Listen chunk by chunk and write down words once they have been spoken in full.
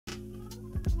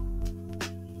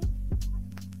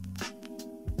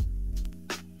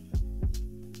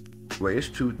way. It's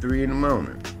 2, 3 in the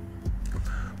morning.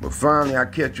 But finally, I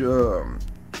catch a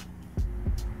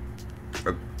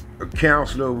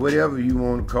counselor, or whatever you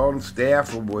want to call them,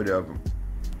 staff or whatever.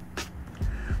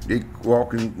 They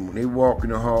walk in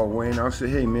the hallway, and I say,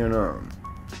 hey, man,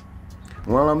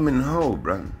 while I'm in the hole,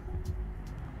 brother,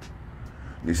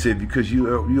 they said, because you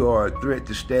are a threat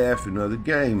to staff and other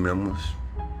gang members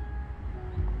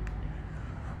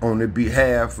on the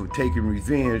behalf of taking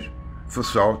revenge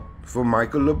for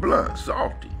Michael LeBlanc,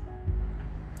 Salty.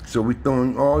 So we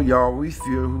throwing all y'all we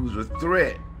feel who's a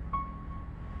threat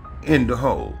in the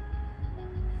hole.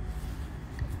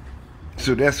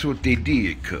 So that's what they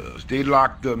did, cuz. They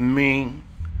locked up me,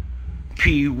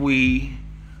 Pee Wee,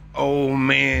 Old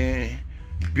Man,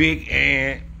 Big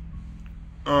Ant.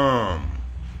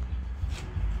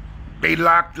 They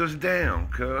locked us down,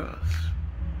 cuz.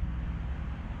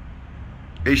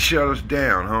 They shut us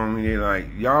down, homie. They like,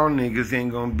 y'all niggas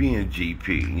ain't gonna be in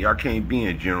GP. Y'all can't be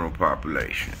in general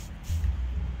population.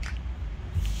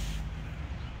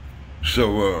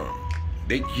 So,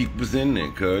 they keep us in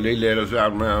there, cuz. They let us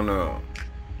out around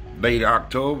late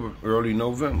October, early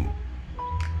November.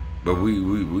 But we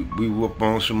whoop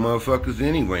on some motherfuckers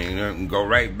anyway and go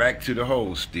right back to the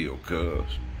hole still,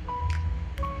 cuz.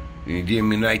 They did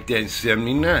me like that in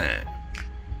 79.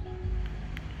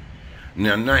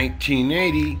 Now,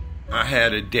 1980, I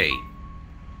had a date.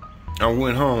 I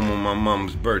went home on my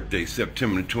mom's birthday,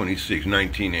 September 26,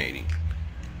 1980.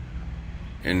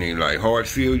 And they like,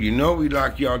 Hartfield, you know we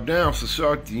locked y'all down for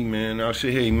Salty, man. I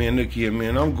said, hey, man, look here,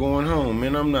 man. I'm going home,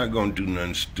 man. I'm not going to do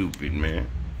nothing stupid, man.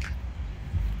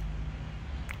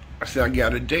 I said, I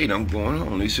got a date. I'm going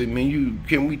home. They said, man,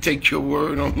 can we take your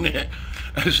word on that?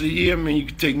 I said, yeah, man, you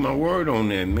can take my word on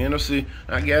that, man. I said,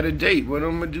 I got a date. What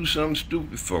I'm going to do something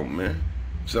stupid for, man?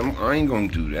 So I ain't going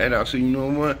to do that. I said, you know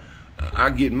what?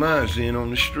 I get mine in on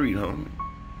the street, homie.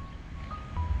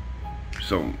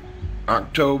 So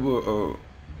October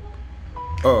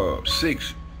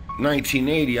 6,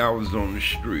 1980, I was on the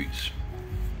streets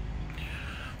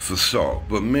for Salt.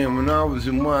 But, man, when I was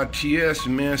in YTS,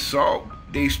 man, Salt,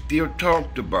 they still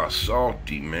talked about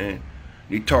Salty, man.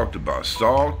 They talked about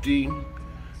Salty.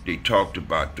 They talked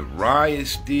about the riot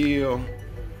still.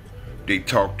 They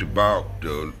talked about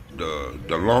the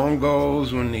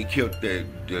Longos when they killed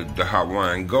the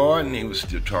Hawaiian Garden. They was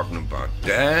still talking about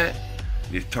that.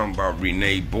 They was talking about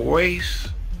Renee Boyce.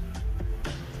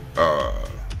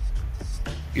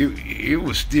 It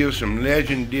was still some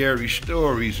legendary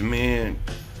stories, man,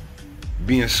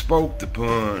 being spoke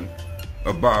upon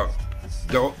about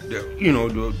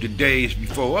the days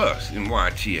before us in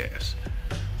YTS.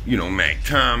 You know, Mac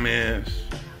Thomas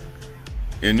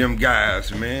and them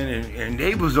guys, man, and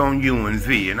they was on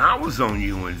UNV, and I was on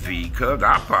UNV, cuz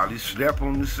I probably slept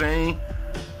on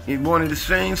in one of the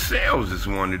same cells as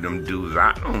one of them dudes.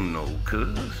 I don't know,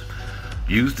 cuz.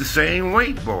 Used the same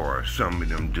weight bar as some of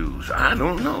them dudes. I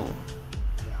don't know.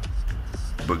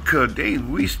 Because they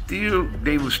were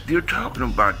still talking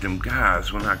about them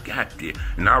guys when I got there.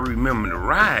 And I remember the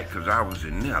ride because I was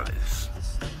in Nellis.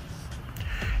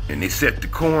 And they set the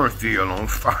cornfield on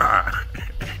fire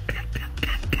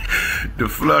to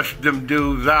flush them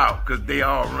dudes out because they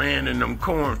all ran in them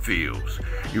cornfields.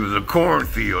 It was a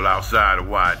cornfield outside of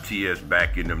YTS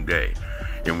back in them days.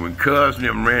 And when Cuz and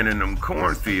them ran in them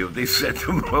cornfields, they set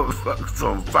them motherfuckers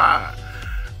on fire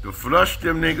to flush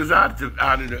them niggas out of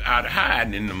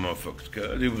hiding in the motherfuckers,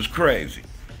 cuz it was crazy.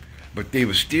 But they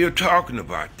were still talking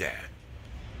about that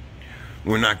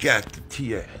when I got to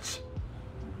TS.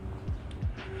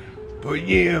 But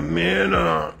yeah,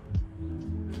 man,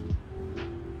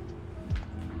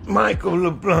 Michael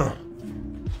LeBlanc,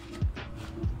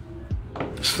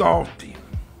 Salty.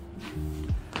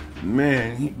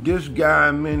 Man, this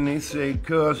guy, man, they say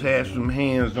Cuz had some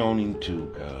hands on him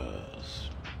too, cuz.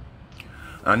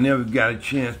 I never got a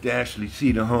chance to actually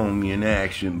see the homie in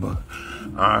action, but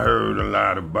I heard a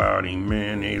lot about him,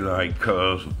 man. They like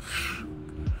Cuz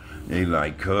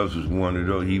was one of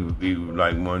those, he was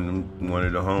like one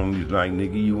of the homies, like,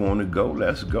 nigga, you wanna go?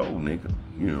 Let's go, nigga.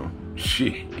 You know,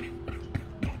 shit.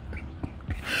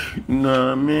 You know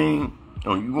what I mean?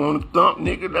 Oh, you wanna thump,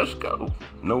 nigga? Let's go.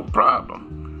 No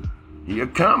problem. He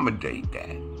accommodate that.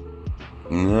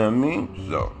 You know what I mean?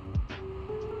 So,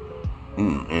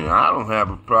 and I don't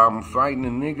have a problem fighting a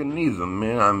nigga neither,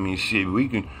 man. I mean, shit, we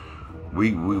can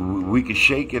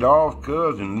shake it off,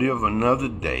 cuz, and live another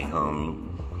day, homie.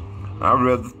 I'd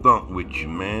rather thump with you,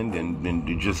 man, than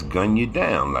to just gun you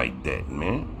down like that,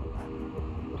 man.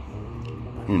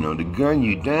 You know, to gun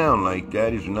you down like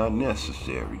that is not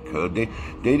necessary, cuz they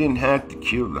didn't have to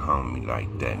kill the homie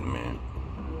like that, man.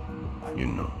 You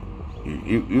know.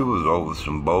 It was over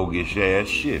some bogus ass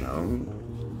shit, homie.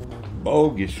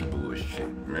 Bogus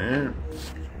bullshit, man.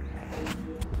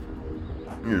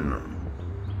 You know.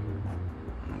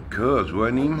 Cuz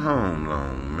wasn't even home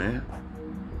long, man.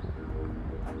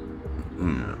 You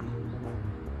know.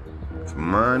 From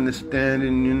my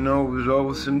understanding, you know, it was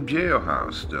over some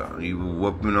jailhouse stuff. He was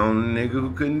whooping on a nigga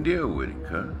who couldn't deal with it,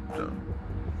 cuz. So,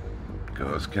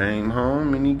 cuz came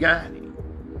home and he got it.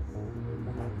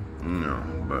 You know,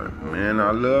 but man,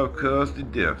 I love cuz to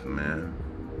death, man.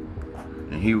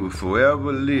 And he will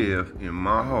forever live in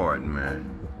my heart, man.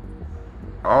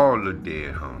 All the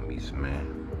dead homies, man.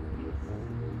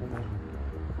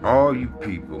 All you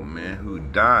people, man, who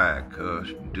died,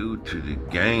 cuz, due to the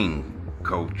gang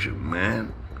culture,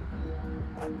 man.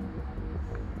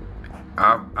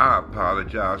 I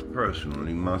apologize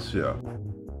personally myself.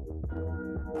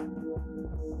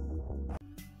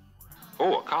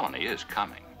 Oh, a colony is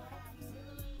coming.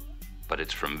 But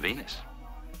it's from Venus.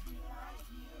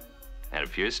 And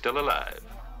if you're still alive,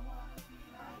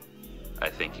 I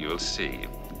think you'll see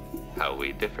how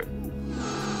we differ.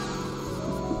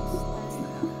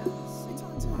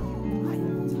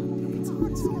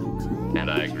 And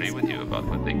I agree with you about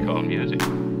what they call music.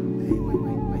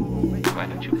 Why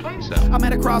don't you play some? I'm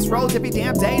at a crossroads every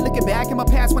damn day, looking back in my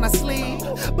past when I sleep.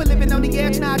 But living on the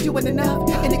edge, not doing enough.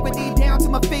 Iniquity down to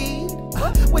my feet.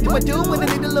 What do I do when I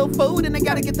need a little food and I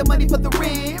gotta get the money for the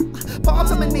rent? Fall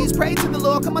to my knees, pray to the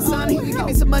Lord, come my son, he can give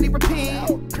me some money,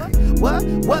 repent.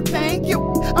 What, thank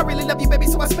you. I really love you, baby,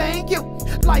 so I spank you.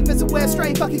 Life is a west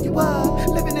straight fucking you up.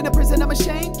 Living in a prison, I'ma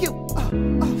shank you.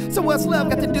 So what's love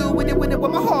got to do with it? With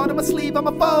my heart on my sleeve, I'm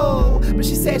a foe. But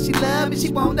she said she loved me, she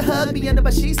wanted to hug me under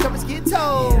my sheets, so it's get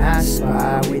told. And I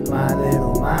spy with my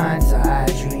little mind's eye,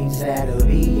 dreams that'll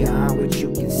be beyond what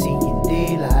you can see in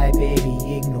daylight.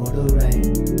 Baby, ignore the rain,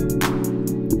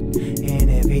 and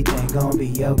everything gon'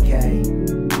 be okay.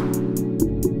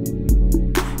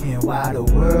 And while the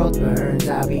world burns,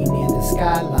 I'll be near the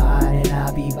skyline, and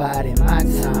I'll be biding my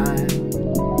time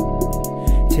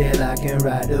till I can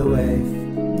ride the wave.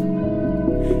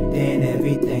 Then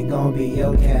everything gon' be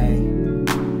okay.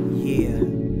 Yeah.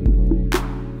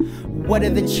 What are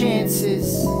the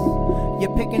chances?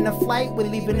 You're picking a flight, we're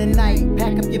leaving tonight.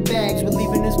 Pack up your bags, we're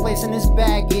leaving this place and this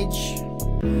baggage.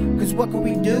 Cause what can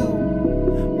we do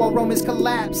while Rome is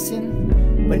collapsing?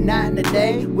 But not in the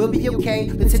day, we'll be okay.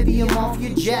 Let's hit the off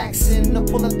your Jackson. Or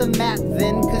pull up the map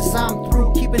then, cause I'm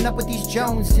through keeping up with these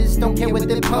Joneses. Don't care what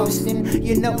they're posting,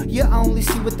 you know, you only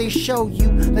see what they show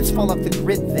you. Let's fall off the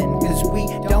grid then, cause we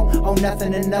don't owe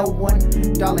nothing to no one.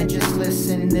 Darling, just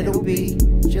listen, it'll be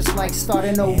just like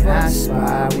starting over. And I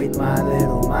spy with my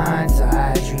little mind's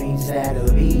eye, dreams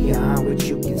that'll be beyond what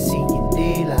you can see in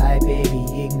daylight.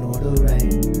 Baby, ignore the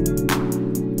rain,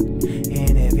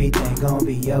 and everything gon'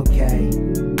 be okay.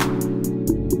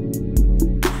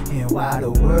 And while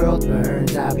the world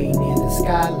burns, I'll be near the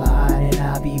skyline, and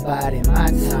I'll be biding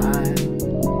my time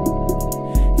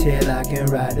till I can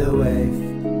ride the wave.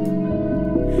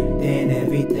 Then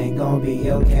everything gon'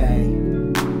 be okay.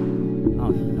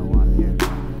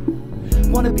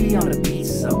 Wanna be on a beach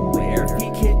somewhere,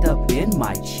 feet kicked up in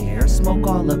my chair, smoke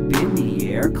all up in the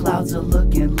air, clouds are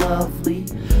looking lovely.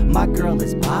 My girl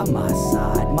is by my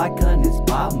side, my gun is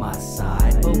by my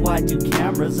side. But why do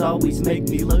cameras always make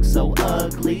me look so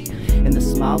ugly? And the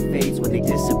smile fades when they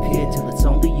disappear, till it's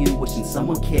only you wishing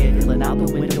someone cared. Yelling out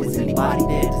the window, is anybody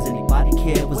there? Does anybody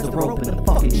care? Was the rope in the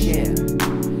fucking chair?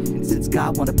 And since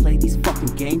God wanna play these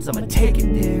fucking games, I'ma take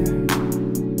it there.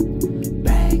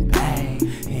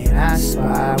 And I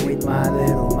spy with my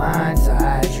little mind's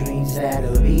eye, dreams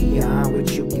that'll be beyond what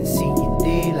you can see in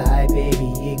daylight.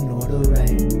 Baby, ignore the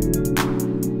rain,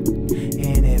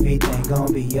 and everything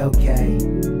gon' be okay.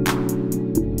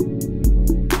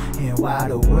 And while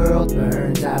the world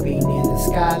burns, I'll be near the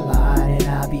skyline, and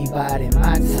I'll be biding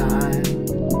my time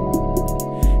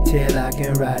till I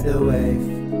can ride the wave.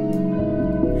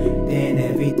 Then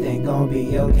everything gon'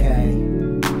 be okay.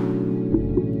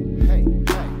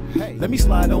 Let me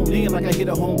slide on in like I hit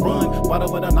a home run.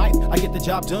 Bottom of the ninth, I get the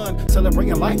job done.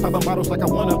 Celebrating life, popping bottles like I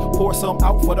wanna. Pour some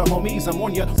out for the homies, I'm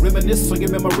on ya. Reminisce on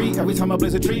your memory every time I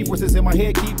blaze a tree. Voices in my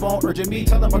head keep on urging me.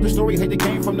 Tell about the story, hey, they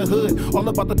came from the hood. All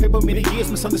about the paper, many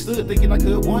years misunderstood. Thinking I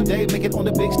could one day make it on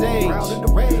the big stage.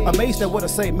 Amazed at what I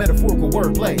say, metaphorical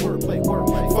wordplay.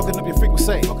 Fucking up your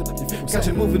frequency. Got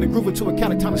you moving and grooving to a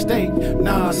counter state.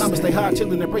 Nah, stay high,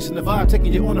 chilling, embracing the vibe.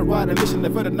 Taking you on a ride and mission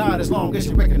never denied as long as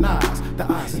you recognize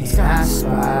the eyes in the sky. I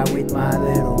spy with my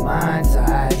little mind's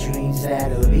eye, dreams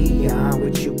that'll be beyond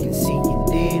what you can see in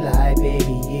daylight.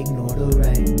 Baby, ignore the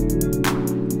rain,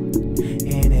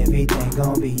 and everything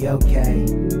gon' be okay.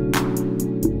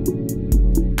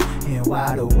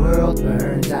 While the world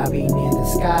burns, I'll be near the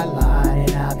skyline,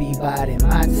 and I'll be biding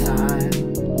my time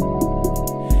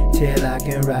till I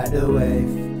can ride the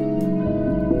wave.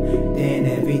 Then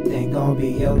everything gon'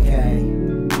 be okay.